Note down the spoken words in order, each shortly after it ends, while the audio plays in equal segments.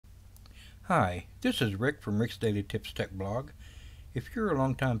Hi, this is Rick from Rick's Daily Tips Tech Blog. If you're a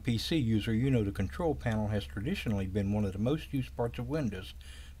longtime PC user, you know the control panel has traditionally been one of the most used parts of Windows,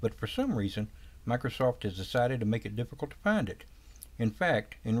 but for some reason, Microsoft has decided to make it difficult to find it. In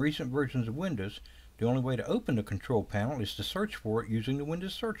fact, in recent versions of Windows, the only way to open the control panel is to search for it using the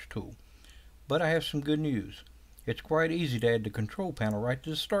Windows Search tool. But I have some good news. It's quite easy to add the control panel right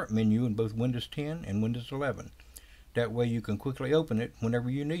to the Start menu in both Windows 10 and Windows 11. That way you can quickly open it whenever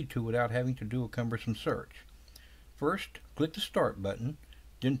you need to without having to do a cumbersome search. First, click the Start button,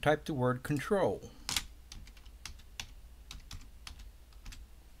 then type the word Control.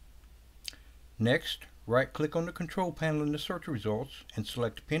 Next, right-click on the control panel in the search results and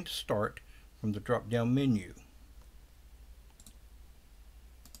select Pin to Start from the drop-down menu.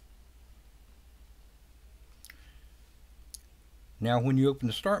 Now when you open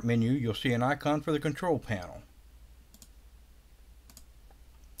the Start menu, you'll see an icon for the control panel.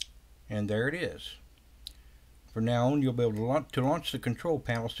 And there it is. From now on, you'll be able to launch the control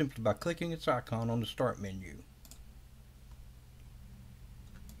panel simply by clicking its icon on the Start menu.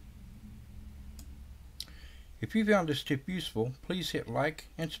 If you found this tip useful, please hit like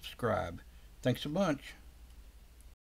and subscribe. Thanks a bunch.